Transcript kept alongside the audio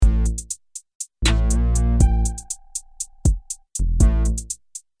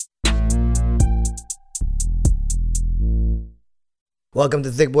Welcome to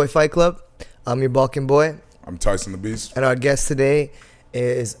Thicc Boy Fight Club. I'm your Balkan boy. I'm Tyson the Beast. And our guest today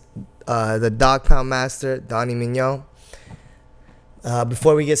is the Dog Pound Master, Donny Mignon.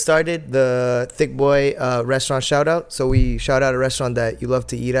 Before we get started, the Thicc Boy restaurant shout out. So we shout out a restaurant that you love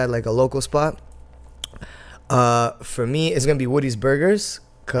to eat at, like a local spot. For me, it's going to be Woody's Burgers,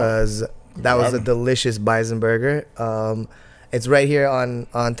 because that was a delicious bison burger. It's right here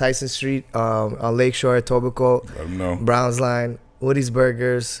on Tyson Street, on Lakeshore, Etobicoke, Let them know. Browns Line. Woody's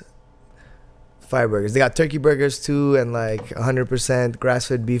Burgers, fire burgers. They got turkey burgers too, and like 100%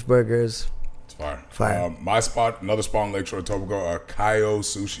 grass-fed beef burgers. It's fire. Fire. My spot, another spot on Lakeshore, Etobicoke, Kaio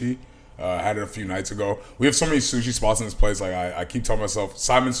Sushi. I had it a few nights ago. We have so many sushi spots in this place. Like I keep telling myself,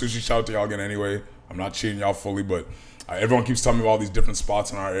 Simon Sushi, shout out to y'all again anyway. I'm not cheating y'all fully, but everyone keeps telling me about all these different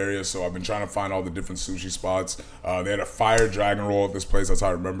spots in our area, so I've been trying to find all the different sushi spots. They had a fire dragon roll at this place. That's how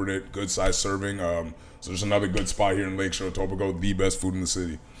I remembered it. Good size serving. So there's another good spot here in Lakeshore, Etobicoke, the best food in the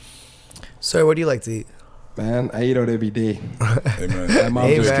city. Sir, what do you like to eat? Man, I eat out every day.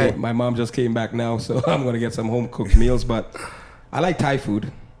 Amen. My mom just came back now, so I'm going to get some home-cooked meals. But I like Thai food,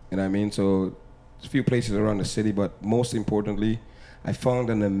 you know what I mean? So there's a few places around the city, but most importantly, I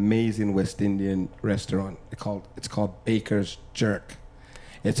found an amazing West Indian restaurant. It's called Baker's Jerk.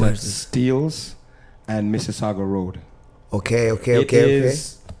 It's at Steeles and Mississauga Road. Okay.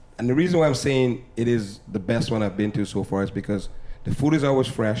 And the reason why I'm saying it is the best one I've been to so far is because the food is always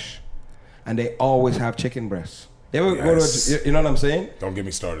fresh, and they always have chicken breasts. You ever go to, you know what I'm saying? Don't get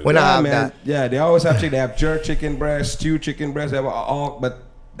me started. Yeah, they always have chicken. They have jerk chicken breast, stewed chicken breast. They have all, but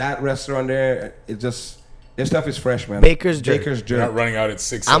that restaurant there, it just, their stuff is fresh, man. Baker's Jerk. You're not running out at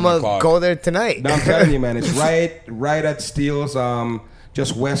 6, I'm 7 going o'clock. to go there tonight. No, I'm telling you, man. It's right at Steeles,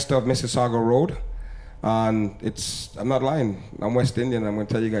 just west of Mississauga Road. And I'm not lying. I'm West Indian. I'm going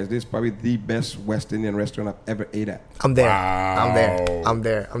to tell you guys, this is probably the best West Indian restaurant I've ever ate at. I'm there. Wow. I'm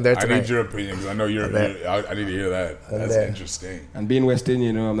there tonight. I need your opinion because I know I need to hear that. That's interesting. And being West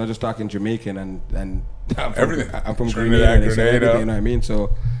Indian, I'm not just talking Jamaican and I'm from, Everything. I'm from Trinidad, Grenada, Grenada. you know what I mean?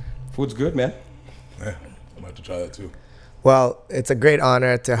 So food's good, man. Yeah, I'm going to have to try that too. Well, it's a great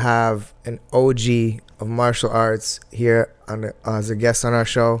honor to have an OG of martial arts here as a guest on our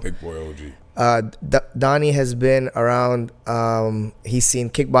show. Big boy OG. Donny has been around. He's seen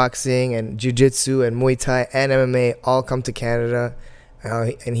kickboxing and jiu-jitsu and Muay Thai and MMA all come to Canada,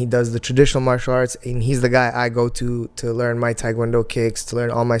 and he does the traditional martial arts. And he's the guy I go to learn my Taekwondo kicks, to learn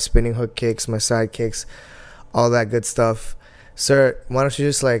all my spinning hook kicks, my side kicks, all that good stuff. Sir, why don't you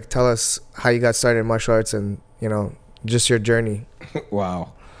just tell us how you got started in martial arts and just your journey?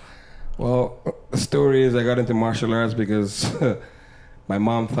 Wow. Well, the story is I got into martial arts because my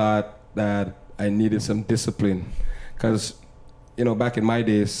mom thought that I needed some discipline, because back in my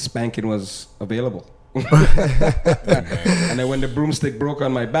days spanking was available. And then when the broomstick broke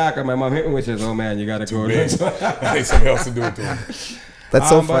on my back and my mom hit me, which is, oh man, you gotta go. I need somebody else to do it to him. That's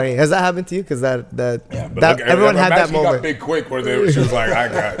so funny. Has that happened to you? Because everyone had that moment. Got big quick where she was like,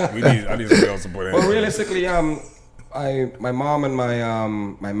 I need somebody else to put in. Well, realistically, my mom and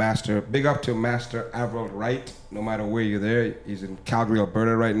my master, big up to Master Avril Wright. No matter where you're there, he's in Calgary,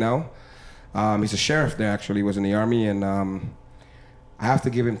 Alberta right now. He's a sheriff there, actually. He was in the army, and I have to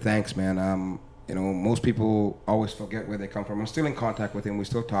give him thanks, man. Most people always forget where they come from. I'm still in contact with him. We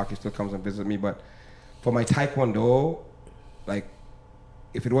still talk. He still comes and visits me. But for my Taekwondo,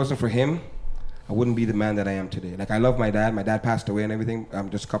 if it wasn't for him, I wouldn't be the man that I am today. I love my dad. My dad passed away and everything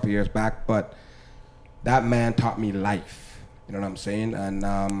just a couple years back, but that man taught me life. You know what I'm saying? And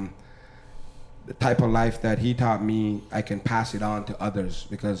the type of life that he taught me, I can pass it on to others,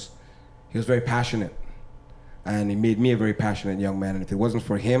 because he was very passionate, and he made me a very passionate young man. And if it wasn't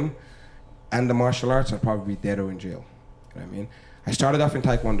for him and the martial arts, I'd probably be dead or in jail. You know what I mean? I started off in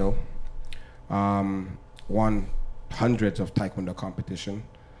Taekwondo, won hundreds of Taekwondo competition,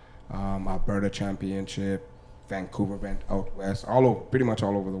 Alberta Championship, Vancouver event out west, pretty much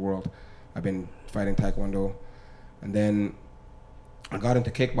all over the world. I've been fighting Taekwondo. And then I got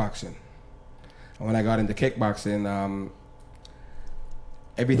into kickboxing. And when I got into kickboxing,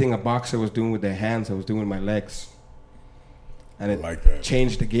 everything a boxer was doing with their hands, I was doing with my legs. And it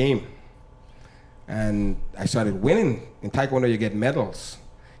changed the game. And I started winning. In Taekwondo, you get medals.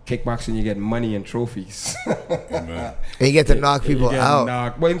 Kickboxing, you get money and trophies. And you get to knock people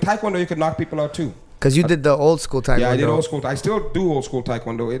out. Well, in Taekwondo, you could knock people out too. Because you did the old school Taekwondo. Yeah, I did old school. I still do old school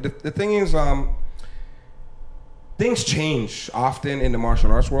Taekwondo. The thing is, things change often in the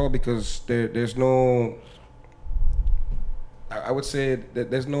martial arts world, because there's no, I would say that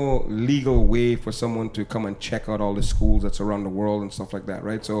there's no legal way for someone to come and check out all the schools that's around the world and stuff like that,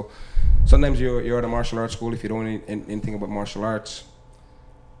 right? So sometimes you're at a martial arts school, if you don't know anything about martial arts,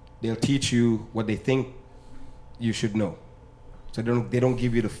 they'll teach you what they think you should know. So they don't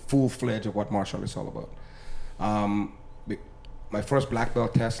give you the full fledged of what martial is all about. My first black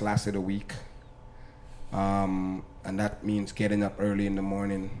belt test lasted a week, and that means getting up early in the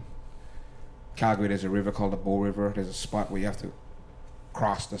morning. Calgary, there's a river called the Bow River. There's a spot where you have to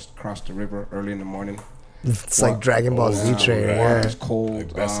cross the river early in the morning. It's like Dragon Ball Z training. Water is cold.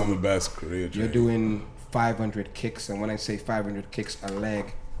 Like best of the best Korea training. You're doing 500 kicks, and when I say 500 kicks a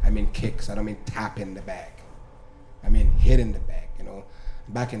leg, I mean kicks. I don't mean tapping the bag. I mean hitting the bag. You know,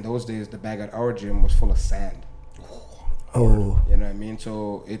 back in those days, the bag at our gym was full of sand. Oh. You know what I mean?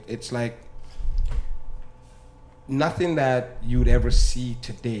 So it's like nothing that you'd ever see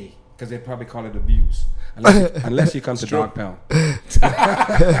today, because they'd probably call it abuse. Unless you come to Dog Pound.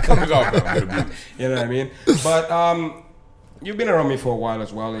 Come to Dog Pound. You know what I mean? But you've been around me for a while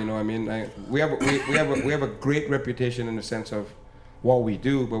as well. You know what I mean? We have a great reputation in the sense of what we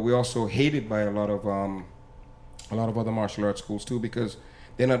do, but we're also hated by a lot of other martial arts schools too, because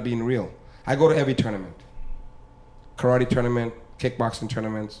they're not being real. I go to every tournament. Karate tournament, kickboxing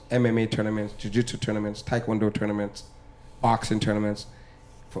tournaments, MMA tournaments, jiu-jitsu tournaments, taekwondo tournaments, boxing tournaments.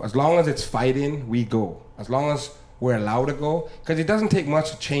 For as long as it's fighting, we go. As long as we're allowed to go, because it doesn't take much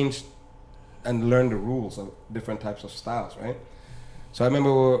to change and learn the rules of different types of styles, right? So I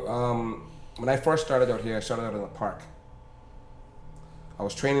remember when I first started out here, I started out in the park. I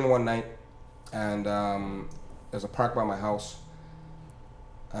was training one night, and there's a park by my house.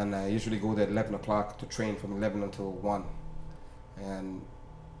 And I usually go there at 11 o'clock to train from 11 until 1.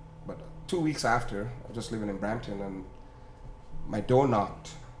 But 2 weeks after, I was just living in Brampton, and my door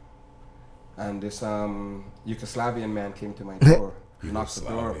knocked. And this Yugoslavian man came to my door. Knocked the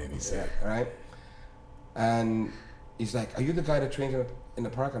door. He said. Yeah, right? And he's like, "Are you the guy that trains in the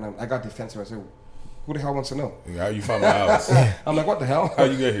park?" And I got defensive. I said, "Who the hell wants to know?" How you found my house? I'm like, "What the hell?" How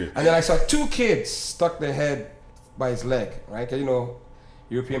you get here? And then I saw 2 kids stuck their head by his leg, right? 'Cause you know,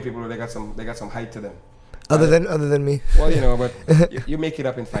 European people, they got some height to them. Other than me. Well, you know, but you make it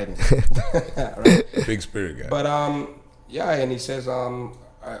up in fighting, right? Big spirit guy. But yeah, and he says,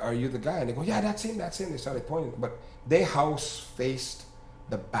 "Are you the guy?" And they go, "Yeah, that's him. They started pointing, but their house faced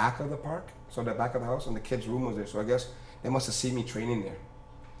the back of the park, so the back of the house, and the kids' room was there. So I guess they must have seen me training there,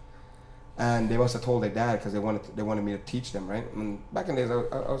 and they must have told their dad because they wanted me to teach them, right? And back in the days,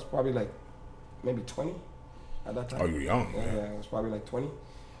 I was probably like maybe 20 at that time. Oh, you were young. Yeah, I was probably like 20,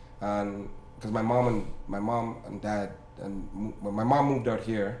 and because my mom and dad, and my mom moved out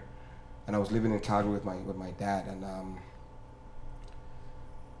here, and I was living in Calgary with my dad, and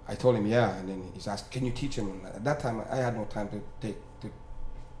I told him yeah, and then he's asked, "Can you teach him?" And at that time, I had no time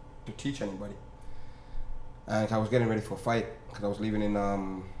to teach anybody, and I was getting ready for a fight because I was leaving in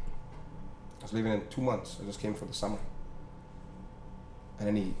 2 months. I just came for the summer, and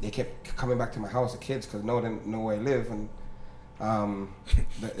then they kept coming back to my house, the kids, because no one didn't know where I live, and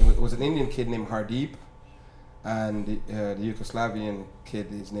it was an Indian kid named Hardeep, and the Yugoslavian kid,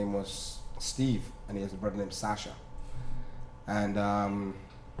 his name was Steve, and he has a brother named Sasha. And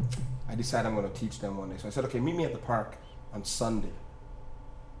I decided I'm going to teach them one day. So I said, okay, meet me at the park on Sunday.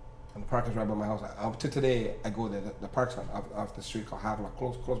 And the park is right by my house. Up to today, I go there. The park's off the street called Havelock,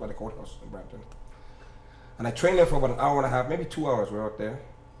 close by the courthouse in Brampton. And I trained them for about an hour and a half, maybe 2 hours. We were out there.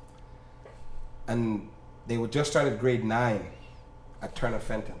 And they were just started grade 9 at Turner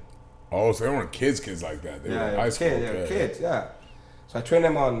Fenton. Oh, so they weren't kids like that. They were in high school. Kids. So I trained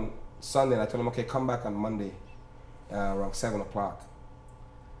them on Sunday, and I told them, okay, come back on Monday around 7 o'clock.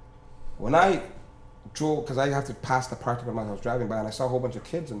 When I drove, because I have to pass the park to go, I was driving by, and I saw a whole bunch of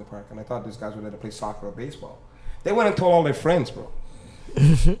kids in the park, and I thought these guys were there to play soccer or baseball. They went and told all their friends, bro.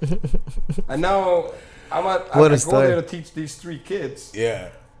 And now I go there to teach these 3 kids. Yeah.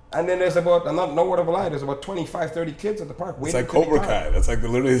 And then there's about, I'm not no word of a lie, there's about 25, 30 kids at the park. It's like Cobra Kai. That's like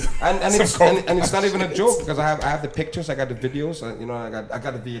literally. And it's not even a joke, because I have the pictures, I got the videos, you know, I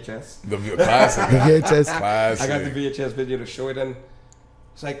got the VHS. The classic. VHS. Classic. I got the VHS video to show it, and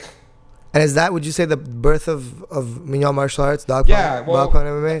it's like. And is that, would you say, the birth of Mignon martial arts, Dog Yeah, well, Pound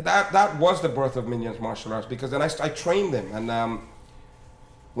MMA? That was the birth of Mignon's martial arts, because then I trained them, and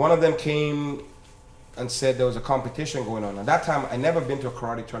one of them came and said there was a competition going on. At that time, I never been to a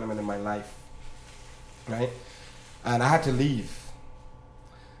karate tournament in my life, right? And I had to leave.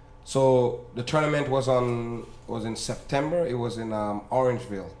 So the tournament was in September. It was in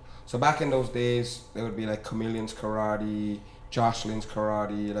Orangeville. So back in those days, there would be like Chameleon's Karate, Jocelyn's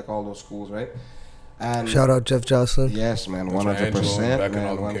Karate, like all those schools, right? And shout out Jeff Jocelyn. Yes, man, 100%,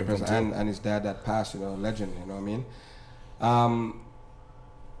 man, 100%. And his dad that passed, you know, legend, you know what I mean?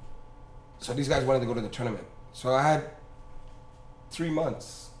 So these guys wanted to go to the tournament. So I had 3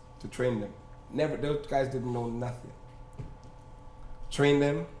 months to train them. Never. Those guys didn't know nothing. Trained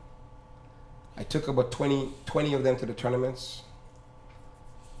them. I took about 20 of them to the tournaments.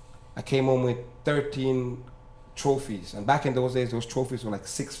 I came home with 13 trophies. And back in those days, those trophies were like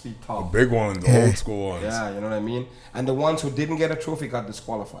 6 feet tall. The big ones, the old school ones. Yeah, you know what I mean? And the ones who didn't get a trophy got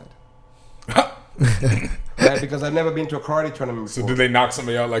disqualified. Right? Because I've never been to a karate tournament before. So did they knock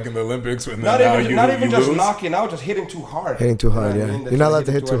somebody out like in the Olympics? When not even just lose? Knocking out, just hitting too hard. Hitting too hard, yeah. You're not allowed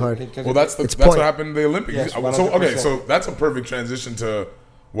to hit too hard. Well, that's what happened in the Olympics. Yes, so that's a perfect transition to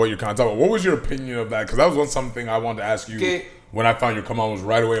what you're kind of talking about. What was your opinion of that? Because that was something I wanted to ask you when I found your come on was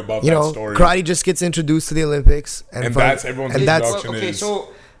right away about that story. Karate just gets introduced to the Olympics, and that's everyone's introduction is.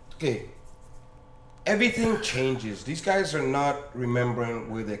 Everything changes. These guys are not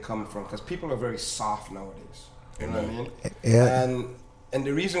remembering where they come from because people are very soft nowadays. You know what I mean? Yeah. And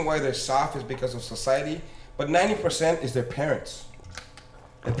the reason why they're soft is because of society, but 90% is their parents.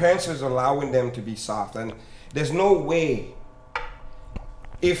 Their parents is allowing them to be soft, and there's no way.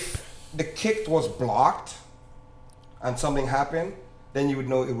 If the kick was blocked and something happened, then you would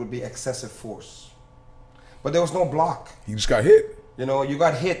know it would be excessive force. But there was no block. He just got hit. You know, you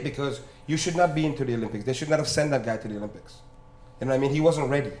got hit because you should not be into the Olympics. They should not have sent that guy to the Olympics. You know what I mean? He wasn't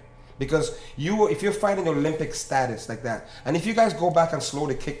ready. Because if you're fighting Olympic status like that, and if you guys go back and slow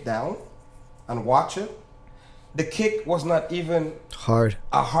the kick down and watch it, the kick was not even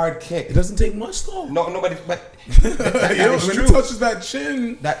a hard kick. It doesn't take much though. No, nobody. But that is when true. it touches that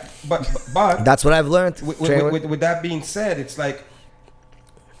chin. But that's what I've learned. With that being said, it's like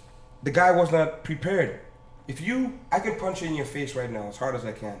the guy was not prepared. I can punch you in your face right now as hard as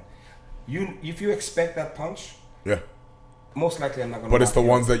I can. If you expect that punch, yeah, most likely I'm not gonna. But it's the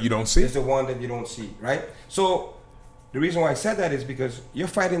ones that you don't see. It's the one that you don't see, right? So the reason why I said that is because you're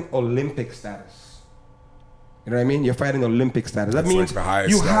fighting Olympic status. You know what I mean? You're fighting Olympic status. That means like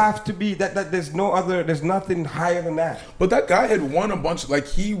you have to be that. There's nothing higher than that. But that guy had won a bunch. Like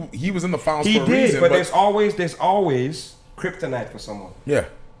he was in the finals for a reason. He did, but there's always kryptonite for someone. Yeah.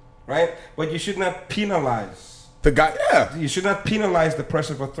 Right? But you should not penalize the guy. Yeah. You should not penalize the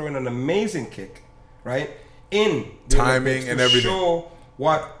person for throwing an amazing kick, right? In timing and everything. Show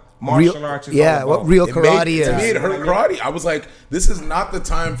what martial arts is all about. What real karate is. To me, it hurt karate. I was like, this is not the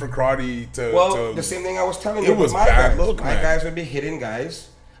time for karate to. Well, the same thing I was telling you. It was my guys. My guys would be hitting guys,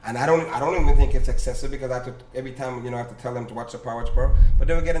 and I don't even think it's excessive because every time I have to tell them to watch the power, but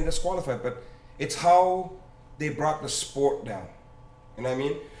they were getting disqualified. But it's how they brought the sport down. You know what I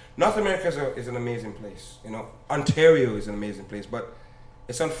mean? North America is an amazing place. You know, Ontario is an amazing place, but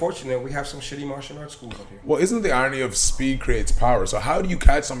it's unfortunate we have some shitty martial arts schools out here. Well, isn't the irony of speed creates power? So how do you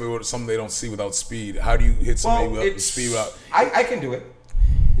catch somebody with something they don't see without speed? How do you hit somebody without speed without? I can do it,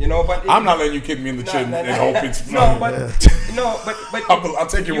 you know, but I'm not letting you kick me in the chin and hope it's but I'll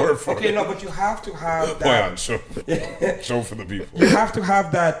take your word for it. Okay, no, but you have to have that. Show for the people. You have to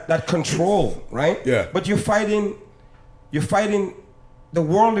have that control, right? Yeah. But you're fighting. The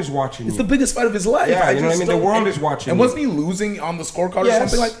world is watching. It's the biggest fight of his life. Yeah, you know what I mean. The world is watching. And wasn't he losing on the scorecard or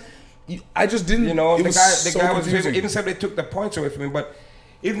something like? I just didn't. You know, the guy was confusing. even said they took the points away from him, but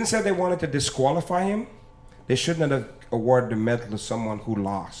even said they wanted to disqualify him. They shouldn't have awarded the medal to someone who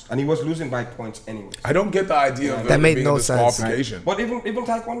lost, and he was losing by points anyway. I don't get the idea of that made being no a disqualification. sense. But even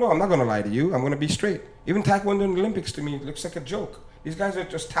Taekwondo, I'm not going to lie to you. I'm going to be straight. Even Taekwondo in the Olympics to me looks like a joke. These guys are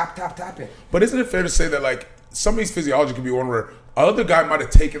just tapping. But isn't it fair to say that like somebody's physiology could be one where other guy might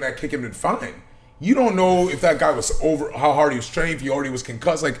have taken that kick and been fine? You don't know if that guy was over how hard he was trained, if he already was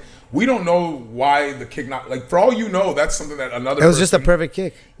concussed. Like we don't know why the kick not like for all you know, that's something that another. It was just a perfect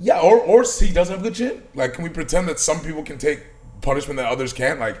kick. Yeah, or he doesn't have good chin. Like, can we pretend that some people can take punishment that others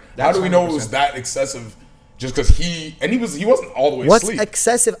can't? Like, how do we know it was that excessive? Just because he wasn't all the way asleep. What's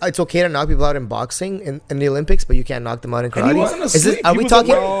excessive? It's okay to knock people out in boxing in the Olympics, but you can't knock them out in karate. And he wasn't asleep.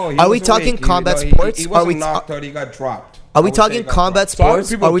 Are we talking combat sports? He wasn't knocked out. He got dropped. Are we talking combat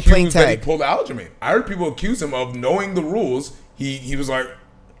sports? Or are we playing tag? He pulled aljamain. I heard people accuse him of knowing the rules. He was like,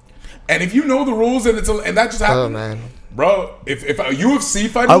 and if you know the rules and that just happened. Oh man. Bro, if a UFC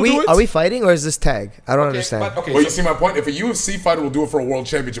fighter will do it... Are we fighting or is this tag? I don't understand. Well, you see my point? If a UFC fighter will do it for a world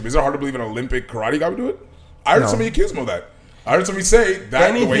championship, is it hard to believe an Olympic karate guy would do it? I heard somebody accuse him of that. I heard somebody say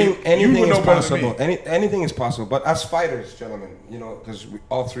that anything is possible. Anything is possible. But as fighters, gentlemen, you know, because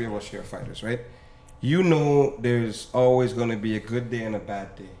all three of us here are fighters, right? You know there's always going to be a good day and a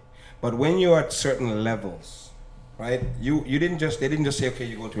bad day. But when you're at certain levels, right, they didn't just say, okay,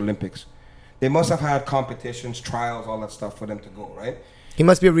 you're going to Olympics. They must have had competitions, trials, all that stuff for them to go, right? He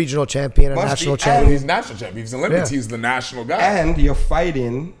must be a regional champion, a national champion. He's national champion. He's Olympics. Yeah. He's the national guy. And you're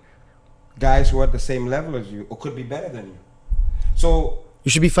fighting guys who are at the same level as you or could be better than you. So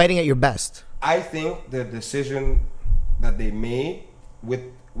You should be fighting at your best. I think the decision that they made with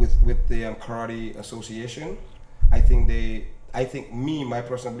the Karate Association, I think my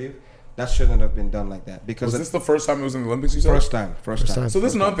personal belief, that shouldn't have been done like that. Because was this the first time it was in the Olympics, you said? First time. So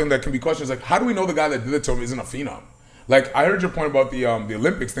this is another thing that can be questioned. Is like, how do we know the guy that did it to him isn't a phenom? Like, I heard your point about the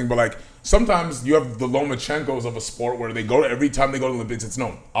Olympics thing, but like, sometimes you have the Lomachenkos of a sport where they go every time they go to the Olympics, it's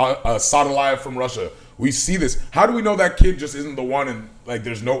known. Sadalayev from Russia. We see this. How do we know that kid just isn't the one? And like,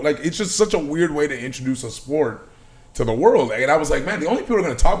 there's no, like, it's just such a weird way to introduce a sport to the world. And I was like, man, the only people who are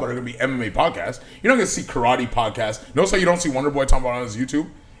going to talk about it are going to be MMA podcasts. You're not going to see karate podcasts. Notice how you don't see Wonder Boy talking about it on his YouTube.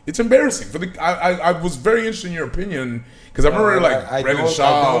 It's embarrassing. I was very interested in your opinion because I remember Brendan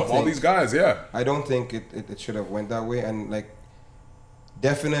Shaw, all these guys. Yeah, I don't think it should have went that way. And like,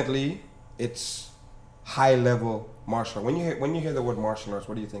 definitely, it's high level martial art. When you hear the word martial arts,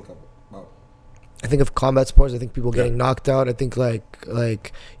 what do you think about? I think of combat sports. I think people getting knocked out. I think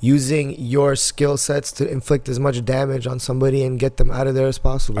like using your skill sets to inflict as much damage on somebody and get them out of there as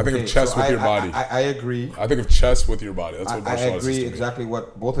possible. I think of chess with your body. I agree. I think of chess with your body. That's what martial arts is. I agree exactly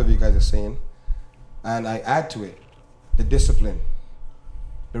what both of you guys are saying, and I add to it the discipline,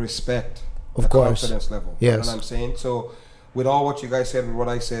 the respect, the confidence level. Yes. You know what I'm saying? So, with all what you guys said and what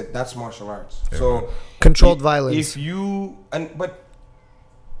I said, that's martial arts. Yeah. So controlled violence. If you but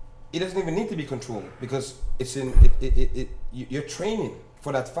it doesn't even need to be controlled because it's you're training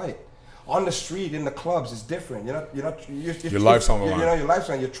for that fight. On the street, in the clubs, it's different. You're your life's on the line. You know, your life's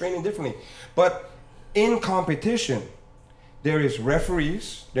on. You're training differently. But in competition, there is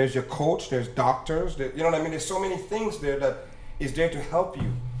referees, there's your coach, there's doctors. You know what I mean? There's so many things there that is there to help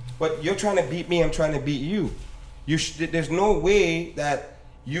you. But you're trying to beat me. I'm trying to beat you. There's no way that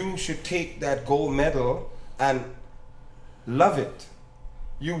you should take that gold medal and love it.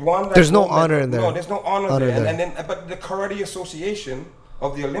 You won that. There's no honor in there. No, there's no honor there. And then, but the Karate Association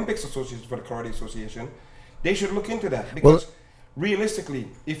of the Olympics Association for the Karate Association, they should look into that because realistically,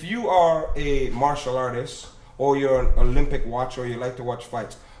 if you are a martial artist or you're an Olympic watcher or you like to watch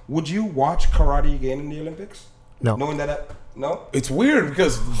fights, would you watch karate again in the Olympics? No. Knowing that, no. It's weird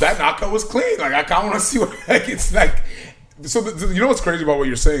because that knockout was clean. Like I kind of want to see what it's like. So you know what's crazy about what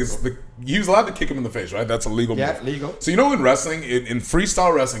you're saying is he was allowed to kick him in the face, right? That's a legal move. Yeah, legal. So you know in wrestling, in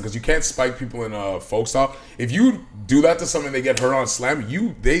freestyle wrestling, because you can't spike people in folk style. If you do that to someone, they get hurt on a slam.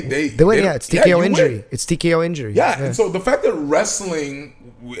 They win. Yeah, it's TKO injury. Win. It's TKO injury. Yeah. And so the fact that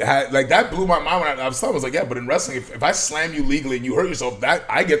wrestling had like that blew my mind when I was like, yeah, but in wrestling, if I slam you legally and you hurt yourself, that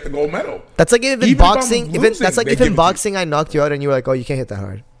I get the gold medal. That's like if in boxing. If in boxing I knocked you out and you were like, oh, you can't hit that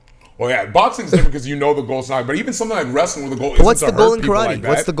hard. Well, yeah, boxing's different because you know the goal's not. But even something like wrestling, where the goal isn't what's the goal in karate? Like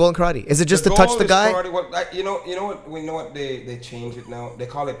what's the goal in karate? Is it just to touch the guy? Karate, you know what? We know what they changed it now. They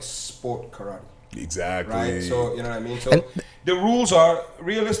call it sport karate. Exactly. Right. So you know what I mean. So the rules are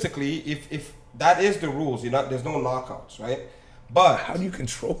realistically, if that is the rules, there's no knockouts, right? But how do you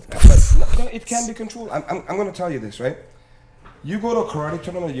control that? No, it can be controlled. I'm going to tell you this, right? You go to a karate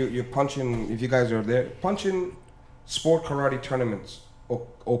tournament, you're punching. If you guys are there, punching sport karate tournaments.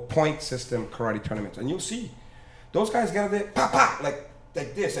 Or point system karate tournaments, and you'll see those guys get there, like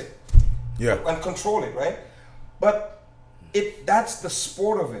this, and control it, right? But that's the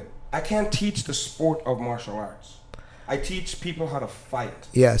sport of it. I can't teach the sport of martial arts. I teach people how to fight.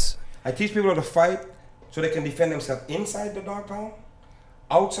 Yes. I teach people how to fight so they can defend themselves inside the dog pound,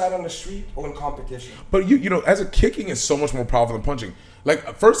 outside on the street, or in competition. But you know, as a kicking is so much more powerful than punching.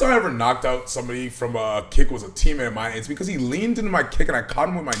 Like, first time I ever knocked out somebody from a kick was a teammate of mine. It's because he leaned into my kick and I caught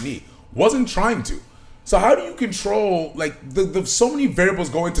him with my knee. Wasn't trying to. So how do you control, like, the so many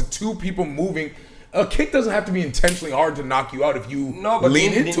variables go into two people moving. A kick doesn't have to be intentionally hard to knock you out if you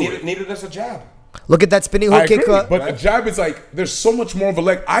lean into it. Neither does a jab. Look at that spinning hook kick. But a jab is like, there's so much more of a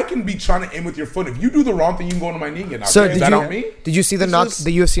leg. I can be trying to aim with your foot. If you do the wrong thing, you can go into my knee and get knocked. Is that on me? Did you see the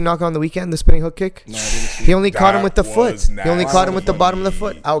UFC knockout on the weekend, the spinning hook kick? No, I didn't see He only caught him with the foot. Nasty. He only caught him with the bottom of the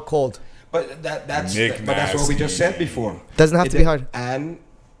foot. Out cold. But that's what we just said before. Doesn't have to be hard. And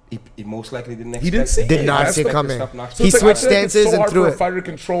he most likely didn't expect. He didn't see it. Did not see it coming. So He switched stances and threw it. It's so hard for a fighter to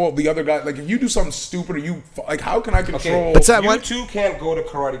control the other guy. Like, if you do something stupid or you... Like, how can I control... Okay, you two can't go to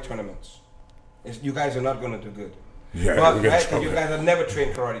karate tournaments. You guys are not going to do good. Yeah, but, right? You guys have never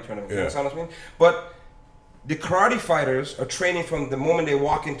trained karate tournaments. You understand what I mean? But the karate fighters are training from the moment they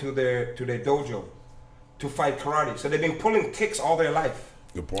walk into their dojo to fight karate. So they've been pulling kicks all their life.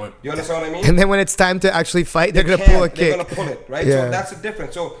 Good point. You understand what I mean? And then when it's time to actually fight, they're going to pull a kick. They're going to pull it, right? Yeah. So that's the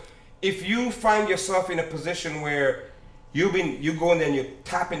difference. So if you find yourself in a position where you go in there and you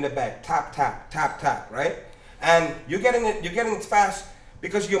tap in the back, tap, tap, tap, tap, right? And you're getting it fast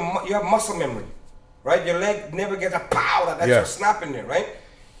because you have muscle memory, right? Your leg never gets a pow, that's a snap in there, right?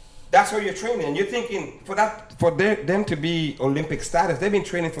 That's how you're training. And you're thinking, them to be Olympic status, they've been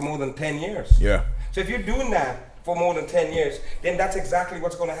training for more than 10 years. Yeah. So if you're doing that for more than 10 years, then that's exactly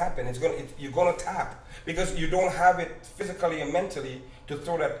what's going to happen. You're going to tap because you don't have it physically and mentally to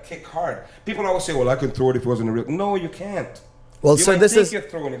throw that kick hard. People always say, well, I can throw it if it wasn't a real. No, you can't. Well, you so might this think is you're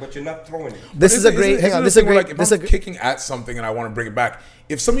throwing it, but you're not throwing it. this is a great. Hang on, this is a great. Like, if this I'm is kicking at something and I want to bring it back,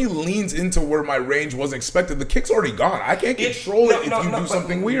 if somebody leans into where my range wasn't expected, the kick's already gone. I can't control it if you do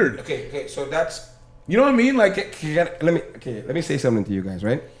something weird. Okay, so that's. You know what I mean? Like, Let me say something to you guys,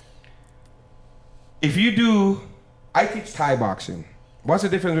 right? If you do, I teach Thai boxing. What's the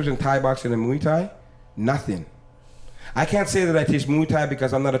difference between Thai boxing and Muay Thai? Nothing. I can't say that I teach Muay Thai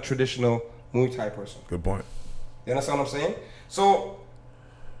because I'm not a traditional Muay Thai person. good point. You understand what I'm saying? So,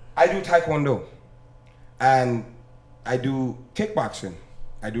 I do Taekwondo, and I do kickboxing.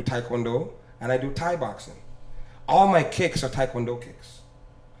 I do Taekwondo, and I do Thai boxing. All my kicks are Taekwondo kicks.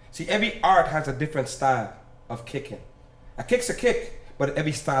 See, every art has a different style of kicking. A kick's a kick, but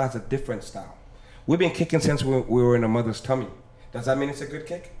every style has a different style. We've been kicking since we were in a mother's tummy. Does that mean it's a good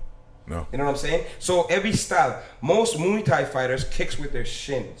kick? No. You know what I'm saying? So every style, most Muay Thai fighters kicks with their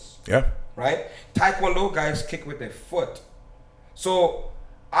shins. Yeah. Right? Taekwondo guys kick with their foot. So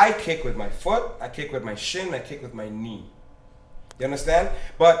I kick with my foot, I kick with my shin, I kick with my knee. You understand?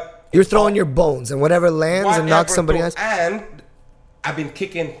 But you're throwing your bones and whatever lands and knocks somebody else. And I've been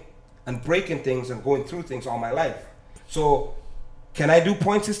kicking and breaking things and going through things all my life. So can I do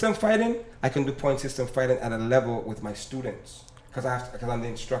point system fighting? I can do point system fighting at a level with my students because I'm the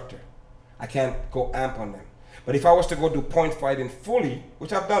instructor. I can't go amp on them. But if I was to go do point fighting fully,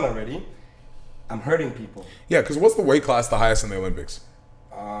 which I've done already, I'm hurting people. Yeah, because what's the weight class the highest in the Olympics?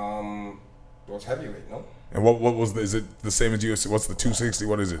 It was heavyweight, no? And what was is it the same as UFC? What's the 260?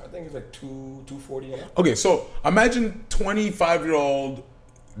 What is it? I think it's like 240. Okay, so imagine 25-year-old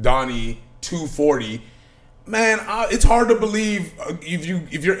Donny 240. Man, it's hard to believe if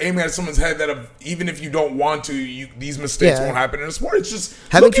you're aiming at someone's head that even if you don't want to, these mistakes won't happen in a sport. It's just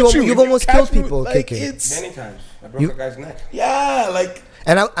haven't you've almost killed people kicking. Many times. I broke a guy's neck. Yeah, like.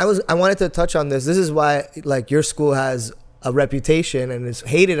 And I wanted to touch on this. This is why like your school has a reputation and is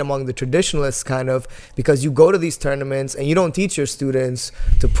hated among the traditionalists kind of because you go to these tournaments and you don't teach your students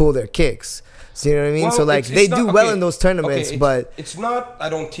to pull their kicks. So you know what I mean? Well, so like they do well in those tournaments, but it's not I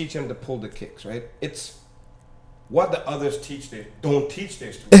don't teach them to pull the kicks, right? It's what the others teach they don't teach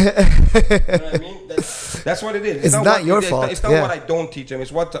their students. You know what I mean? That's what it is. It's not your fault. It's not what I don't teach them.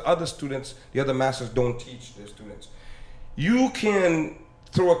 It's what the other students, the other masters don't teach their students. You can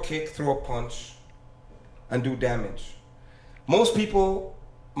throw a kick, throw a punch, and do damage. Most people,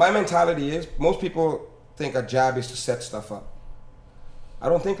 my mentality is, most people think a jab is to set stuff up. I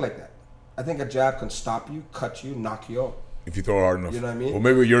don't think like that. I think a jab can stop you, cut you, knock you out. If you throw it hard enough. You know what I mean? Well,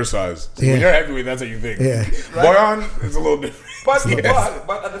 maybe with your size. Yeah. When you're heavyweight, that's what you think. Yeah. Right? Boyan, it's a little different.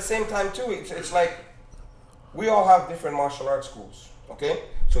 But at the same time, too, it's like we all have different martial arts schools, okay?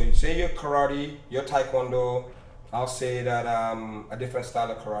 So you say you're karate, you're taekwondo, I'll say that a different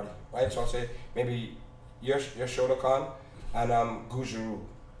style of karate, right? So I'll say maybe you're Shotokan and Gujuru.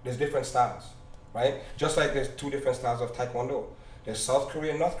 There's different styles, right? Just like there's two different styles of taekwondo. There's South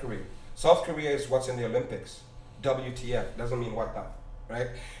Korea and North Korea. South Korea is what's in the Olympics. WTF doesn't mean what now, right?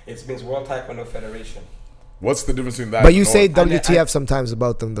 It means World Taekwondo Federation. What's the difference between that? But you say WTF sometimes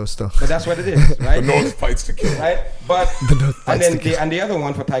about them though, still. But that's what it is, right? The North fights to kill, right? But and the other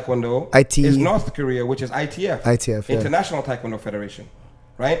one for Taekwondo is North Korea, which is ITF, International Taekwondo Federation,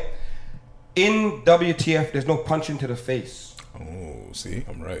 right? In WTF, there's no punching to the face. Oh, see,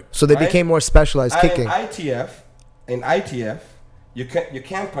 I'm right. So they became more specialized kicking. In ITF, you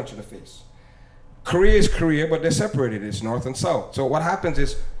can't punch in the face. Korea is Korea, but they're separated. It's North and South. So what happens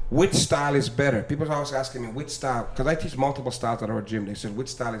is, which style is better? People are always asking me, which style? Because I teach multiple styles at our gym. They said, which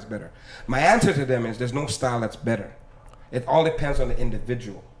style is better? My answer to them is, there's no style that's better. It all depends on the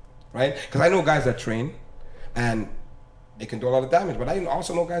individual, right? Because I know guys that train, and they can do a lot of damage. But I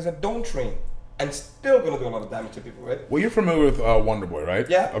also know guys that don't train, and still going to do a lot of damage to people, right? Well, you're familiar with Wonder Boy, right?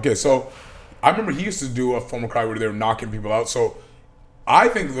 Yeah. Okay, so I remember he used to do a former karate where they were knocking people out. So I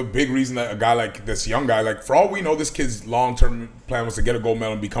think the big reason that a guy like this young guy, like for all we know, this kid's long-term plan was to get a gold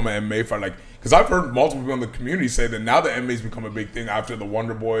medal and become an MMA fighter. Like, because I've heard multiple people in the community say that now the MMA's become a big thing after the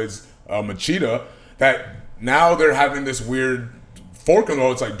Wonder Boys, Machida, that now they're having this weird fork in the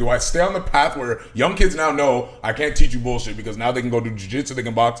road. It's like, do I stay on the path where young kids now know I can't teach you bullshit because now they can go do jiu-jitsu, they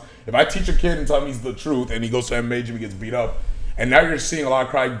can box. If I teach a kid and tell him he's the truth and he goes to MMA gym, he gets beat up. And now you're seeing a lot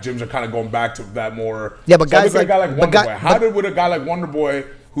of karate gyms are kind of going back to that more. Yeah, but so guys like a guy like Wonder Boy. How did with a guy like Wonder Boy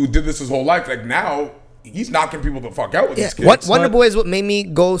who did this his whole life? Like now, he's knocking people the fuck out with Yeah, these kicks. Wonder Boy is what made me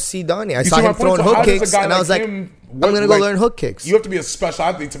go see Donny. I saw see my him point? throwing So how hook does a kicks, guy and I was like, him, I'm gonna go like, learn hook kicks. You have to be a special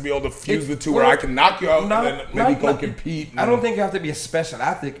athlete to be able to fuse the two, where I can knock you out and then maybe go compete. I don't think you have to be a special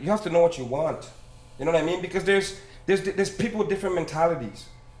athlete. You have to know what you want. You know what I mean? Because there's people with different mentalities.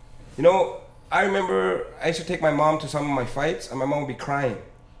 You know, I remember I used to take my mom to some of my fights, and my mom would be crying,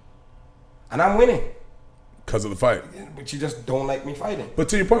 and I'm winning because of the fight. but she just don't like me fighting. But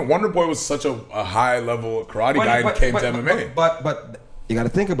to your point, Wonder Boy was such a high level karate guy and came to MMA. But you got to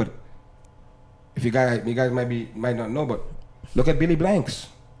think about it. If you guys might not know, but look at Billy Blanks.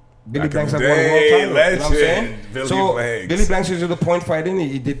 Billy Blanks have won a world title. You know what I'm saying? Billy Blanks is the point fighting.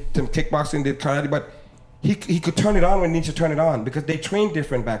 He did some kickboxing, did karate, but he could turn it on when he needs to turn it on because they train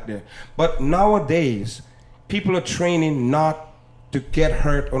different back there. But nowadays, people are training not to get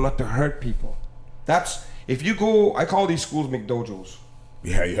hurt or not to hurt people. That's if you go. I call these schools McDojos.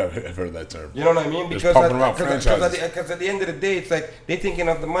 Yeah, I've heard that term. You know what I mean? Because at the end of the day, it's like they're thinking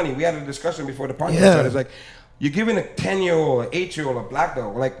of the money. We had a discussion before the podcast started. It's like you're giving a 10-year-old, an 8-year-old a black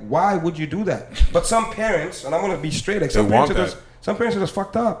belt. Like, why would you do that? But some parents, and I'm gonna be straight, like some parents are just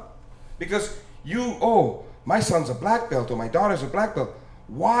fucked up because my son's a black belt or my daughter's a black belt.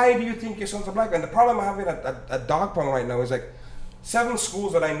 Why do you think your son's a black belt? And the problem I'm having at dog pound right now is like 7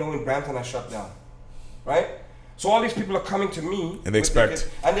 schools that I know in Brampton are shut down, right? So all these people are coming to me, and they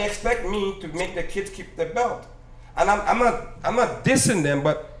expect me to make their kids keep their belt. And I'm not dissing them,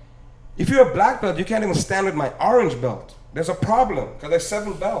 but if you're a black belt, you can't even stand with my orange belt. There's a problem because there's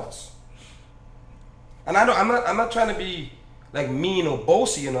 7 belts. And I'm not trying to be like mean or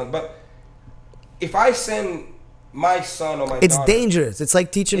bossy or not, but if I send my son or my it's daughter, dangerous. It's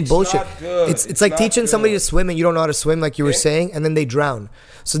like teaching bullshit. Not good. It's like teaching somebody to swim and you don't know how to swim, like you were saying, and then they drown.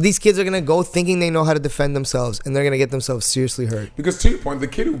 So these kids are gonna go thinking they know how to defend themselves, and they're gonna get themselves seriously hurt. Because to your point, the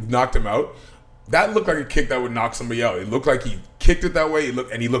kid who knocked him out, that looked like a kick that would knock somebody out. It looked like he kicked it that way.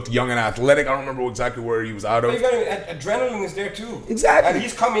 He looked young and athletic. I don't remember exactly where he was out of. Adrenaline is there too. Exactly. And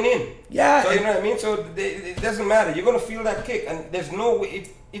he's coming in. Yeah. So you know what I mean? So it doesn't matter. You're gonna feel that kick, and there's no way.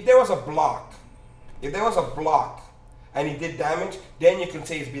 If there was a block, and he did damage, then you can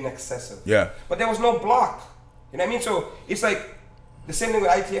say he's been excessive. Yeah. But there was no block. You know what I mean? So it's like the same thing with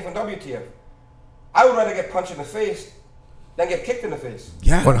ITF and WTF. I would rather get punched in the face than get kicked in the face.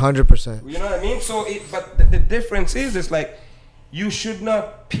 Yeah. 100%. You know what I mean? So, but the difference is, it's like you should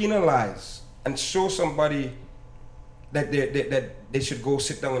not penalize and show somebody that they should go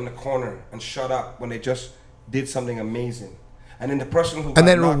sit down in the corner and shut up when they just did something amazing. And then the person who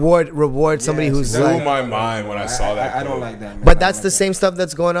reward somebody who's blew like, my mind when I saw that. I don't like that, man. But that's the same stuff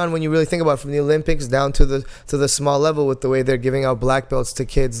that's going on when you really think about it, from the Olympics down to the small level, with the way they're giving out black belts to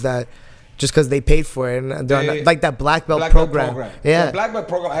kids that just because they paid for it, and like that black belt program. Yeah, the black belt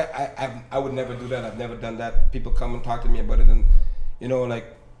program. I would never do that. I've never done that. People come and talk to me about it, and you know,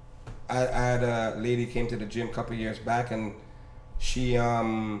 like I had a lady came to the gym a couple of years back, and she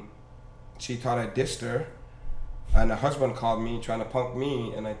thought I dissed her. And her husband called me trying to punk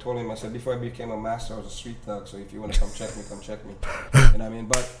me, and I told him, I said, before I became a master, I was a street thug. So if you want to come check me, come check me. You know what I mean?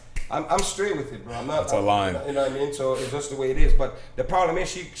 But I'm straight with it, bro. I'm not. That's a line. You know what I mean? So it's just the way it is. But the problem is,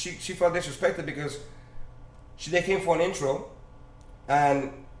 she felt disrespected because they came for an intro,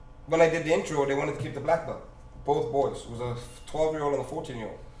 and when I did the intro, they wanted to keep the black belt. Both boys. It was a 12-year-old and a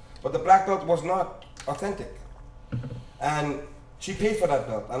 14-year-old. But the black belt was not authentic, and she paid for that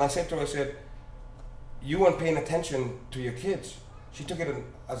belt. And I said to her, I said, you weren't paying attention to your kids. She took it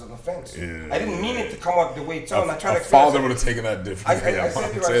as an offense. Yeah. I didn't mean it to come out the way it sounded. I tried to explain. Father would have taken that differently.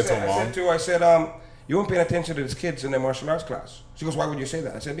 I said to her, you weren't paying attention to these kids in their martial arts class. She goes, why would you say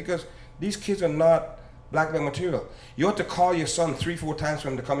that? I said, because these kids are not black belt material. You ought to call your son 3-4 times for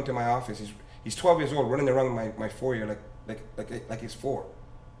him to come into my office. He's 12 years old, running around my foyer like he's 4.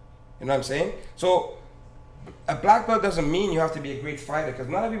 You know what I'm saying? So a black belt doesn't mean you have to be a great fighter, because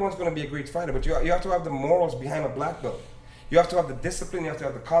not everyone's going to be a great fighter, but you have to have the morals behind a black belt. You have to have the discipline, you have to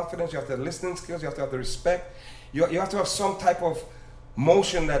have the confidence, you have to have the listening skills, you have to have the respect. You have to have some type of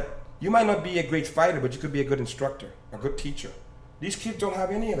motion that you might not be a great fighter, but you could be a good instructor, a good teacher. These kids don't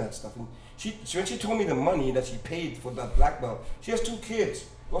have any of that stuff. And when she told me the money that she paid for that black belt, she has 2 kids.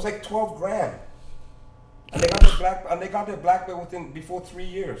 It was like 12 grand. And they got their black belt before 3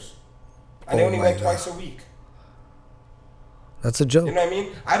 years. And they only went twice a week. That's a joke. You know what I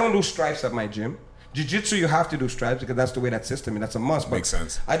mean? I don't do stripes at my gym. Jiu-jitsu, you have to do stripes because that's the way that system is. That's a must. But makes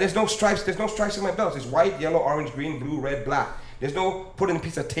sense. There's no stripes. There's no stripes in my belts. It's white, yellow, orange, green, blue, red, black. There's no putting a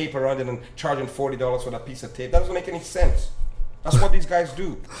piece of tape around it and charging $40 for that piece of tape. That doesn't make any sense. That's what these guys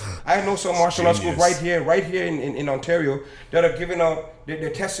do. I know some martial arts schools right here in Ontario that are giving out. They're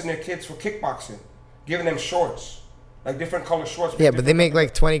testing their kids for kickboxing, giving them shorts, like different color shorts. Yeah, but they make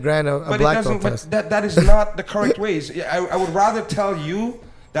like 20 grand a But black it doesn't. belt test. But that is not the correct ways. I would rather tell you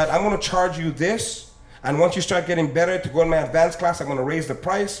that I'm going to charge you this, and once you start getting better to go in my advanced class, I'm going to raise the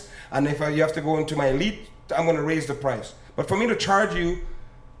price. And if you have to go into my elite, I'm going to raise the price. But for me to charge you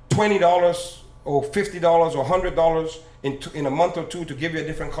 $20 or $50 or $100 in a month or two to give you a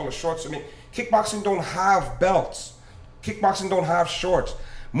different color shorts, I mean, kickboxing don't have belts. Kickboxing don't have shorts.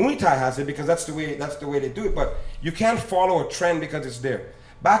 Muay Thai has it because that's the way they do it. But you can't follow a trend because it's there.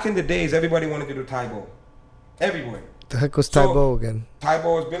 Back in the days, everybody wanted to do Taibo. Everywhere. The heck was Taibo again?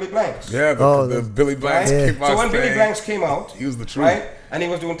 Taibo is Billy Blanks. Yeah, the Billy Blanks Right? kickboxing So when Billy thing, Blanks came out, he was the truth. right? And he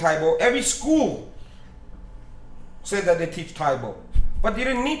was doing Taibo. Every school said that they teach Taibo. But you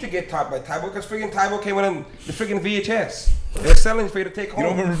didn't need to get taught by Taibo because friggin' Taibo came in the friggin' VHS. They were selling for you to take home. You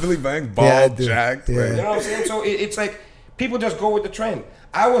don't remember Billy Blanks? Yeah, I Bald, do. jacked. Yeah. like- You know what I'm saying? So it's like people just go with the trend.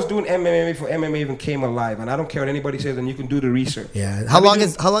 I was doing MMA before MMA even came alive, and I don't care what anybody says, and you can do the research. Yeah. How long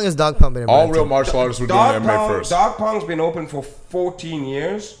is Dog Pound been in All Brampton? real martial artists were doing MMA first. Dog Pound's been open for 14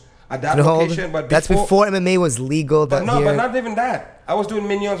 years at that You know, location, but that's before MMA was legal. But That no, here. but not even that. I was doing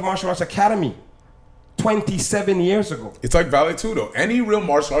Mignon's Martial Arts Academy 27 years ago. It's like Valley too, though. Any real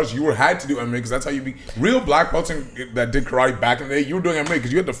martial arts, you had to do MMA because that's how you be real black belts that did karate back in the day. You were doing MMA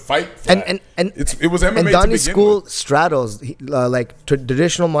because you had to fight. For that. It was MMA. And to Donny's begin school with. straddles like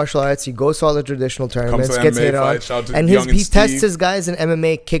traditional martial arts. He goes to all the traditional tournaments, to gets MMA hit on, fights, shout out to and Young and he tests Steve. his guys in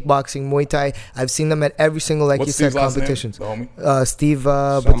MMA, kickboxing, Muay Thai. I've seen them at every single, like What's you said, Steve's last name? competitions. The homie? Steve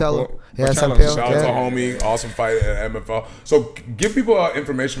Sampo- Botello. Yeah, Botello. Sampeo. Shout out to Yeah. homie, awesome fight at MFL. So give people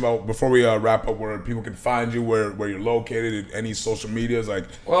information about before we wrap up where people can find you, where you're located, any social medias. Like,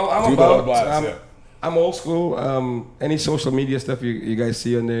 Well, I'm do the whole about. blast, yeah. I'm old school. Any social media stuff you guys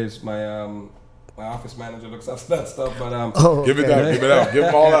see on there is my office manager looks after that stuff. But Oh, Give it okay. out, give it out, give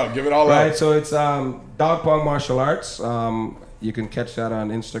it all out, give it all right, out. so it's Dog Pong Martial Arts. You can catch that on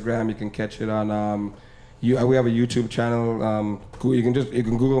Instagram. You can catch it on. We have a YouTube channel. You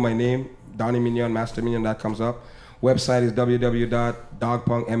can Google my name, Donny Mignon, Master Mignon. That comes up. Website is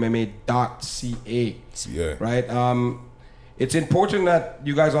www.dogpongmma.ca. Yeah. Right. It's important that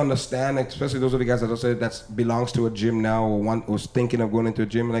you guys understand, especially those of you guys that say that belongs to a gym now or was thinking of going into a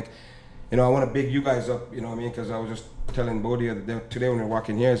gym. Like, I want to big you guys up. You know what I mean? Because I was just telling Bodhi today when we were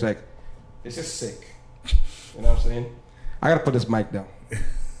walking here, it's like, this is sick. You know what I'm saying? I gotta put this mic down.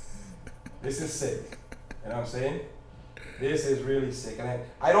 This is sick. You know what I'm saying? This is really sick. And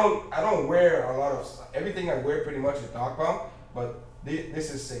I don't wear a lot of stuff. Everything I wear pretty much is Dog Pound, but this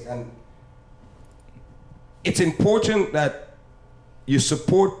is sick. And it's important that you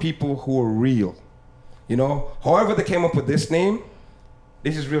support people who are real. However they came up with this name,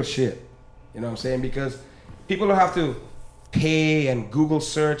 this is real shit. You know what I'm saying? Because people don't have to pay and Google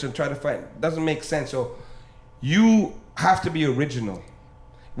search and try to find. It doesn't make sense. So you have to be original.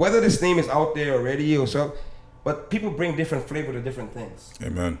 Whether this name is out there already or so, but people bring different flavor to different things.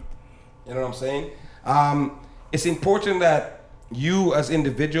 Amen. You know what I'm saying? It's important that you as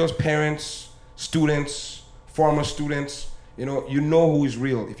individuals, parents, students, former students, you know who is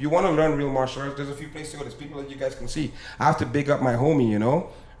real. If you want to learn real martial arts, there's a few places to go. There's people that you guys can see. I have to big up my homie,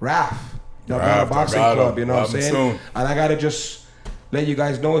 Raph. The boxing club, you know what I'm saying? Soon. And I gotta just let you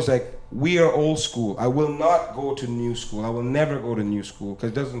guys know, it's like, we are old school. I will not go to new school. I will never go to new school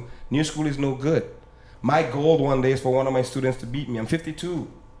because new school is no good. My goal one day is for one of my students to beat me. I'm 52.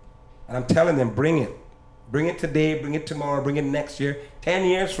 And I'm telling them, bring it. Bring it today, bring it tomorrow, bring it next year, 10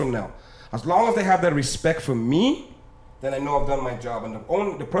 years from now. As long as they have that respect for me, then I know I've done my job. And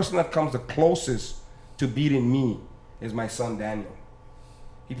the person that comes the closest to beating me is my son, Daniel.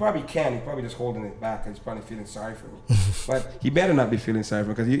 He probably can. He's probably just holding it back. He's probably feeling sorry for me. But he better not be feeling sorry for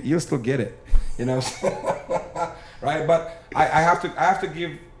me because he'll still get it. You know what I'm saying? Right? But I have to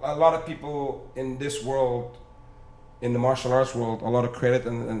give a lot of people in this world, in the martial arts world, a lot of credit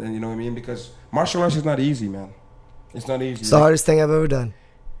and you know what I mean? Because martial arts is not easy, man. It's not easy. It's the hardest thing I've ever done.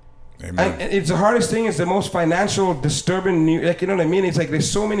 Amen. And it's the hardest thing. It's the most financial disturbing. You know what I mean? It's like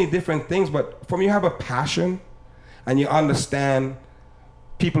there's so many different things, but from you have a passion, and you understand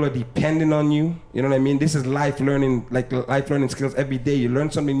people are depending on you. You know what I mean? This is life learning skills every day. You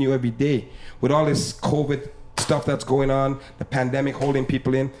learn something new every day. With all this COVID stuff that's going on, the pandemic holding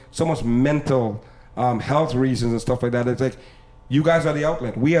people in, so much mental health reasons and stuff like that. It's like, you guys are the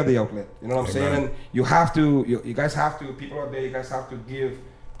outlet. We are the outlet. You know what I'm saying? And you have to. You guys have to. People out there, you guys have to give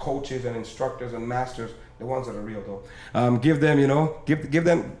coaches and instructors and masters, the ones that are real though, give them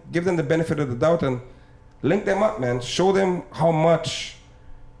the benefit of the doubt and link them up, man. Show them how much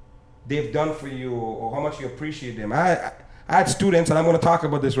they've done for you or how much you appreciate them. I I had students, and I'm going to talk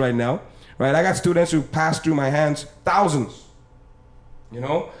about this right now, right? I got students who passed through my hands, thousands, you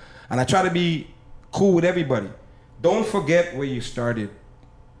know? And I try to be cool with everybody. Don't forget where you started.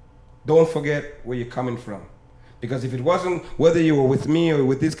 Don't forget where you're coming from. Because if it wasn't, whether you were with me or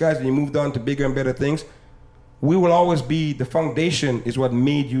with these guys and you moved on to bigger and better things, we will always be, the foundation is what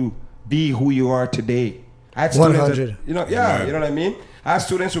made you be who you are today. I had students 100. that, you know, yeah, you know what I mean? I have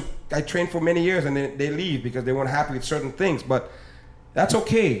students who I trained for many years and they leave because they weren't happy with certain things. But that's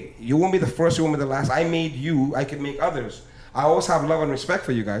okay. You won't be the first, you won't be the last. I made you, I can make others. I always have love and respect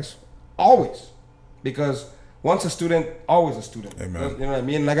for you guys. Always. Because once a student, always a student. Amen. You know what I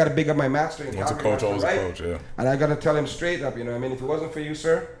mean? And I got to big up my master. Once a coach, always a coach, yeah. And I got to tell him straight up, you know what I mean? If it wasn't for you,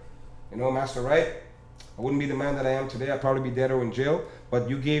 sir, you know, Master Wright, I wouldn't be the man that I am today. I'd probably be dead or in jail. But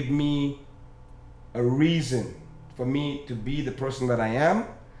you gave me a reason for me to be the person that I am.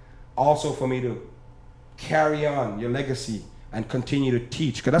 Also for me to carry on your legacy and continue to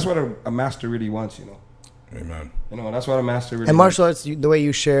teach. Because that's what a master really wants, you know. Amen. You know, that's what a master really And martial wants. arts, the way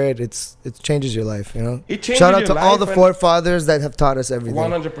you share it, it changes your life, you know? It changes Shout out your to all life the and- forefathers that have taught us everything.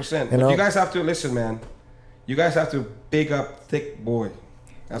 100%. You know? But you guys have to listen, man. You guys have to big up Thicc Boy.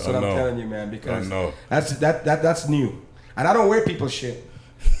 That's what I'm telling you, man. Because that's new. And I don't wear people's shit,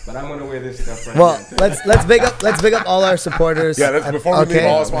 but I'm gonna wear this stuff right Well, now. let's big up all our supporters. Yeah, that's before we leave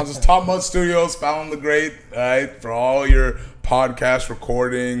all our sponsors. Top Mud Studios, Found the Great, right? For all your podcast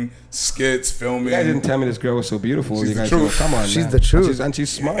recording, skits, filming. You guys didn't tell me this girl was so beautiful. She's you the guys truth. Come on, She's man. the truth. And she's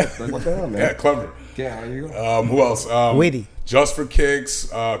smart. Like, what the hell, man? Yeah, clever. Yeah, there you go. Who else? Witty. Just for Kicks,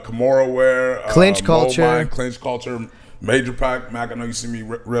 Kimura Wear, Clinch Culture. Mobile, Clinch Culture, Major Pack, Mac. I know you see me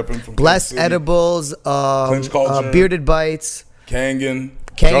ripping from Blessed Kansas City. Edibles, Clinch Culture. Bearded Bites, Kangen,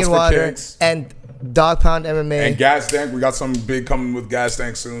 Just Kangen for Water, Kicks. and Dog Pound MMA. And Gas Tank. We got something big coming with Gas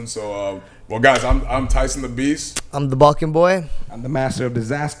Tank soon. So, well, guys, I'm Tyson the Beast. I'm the Balkan Boy. I'm the master of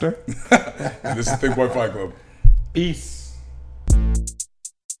disaster. And this is Thicc Boy Fight Club. Peace.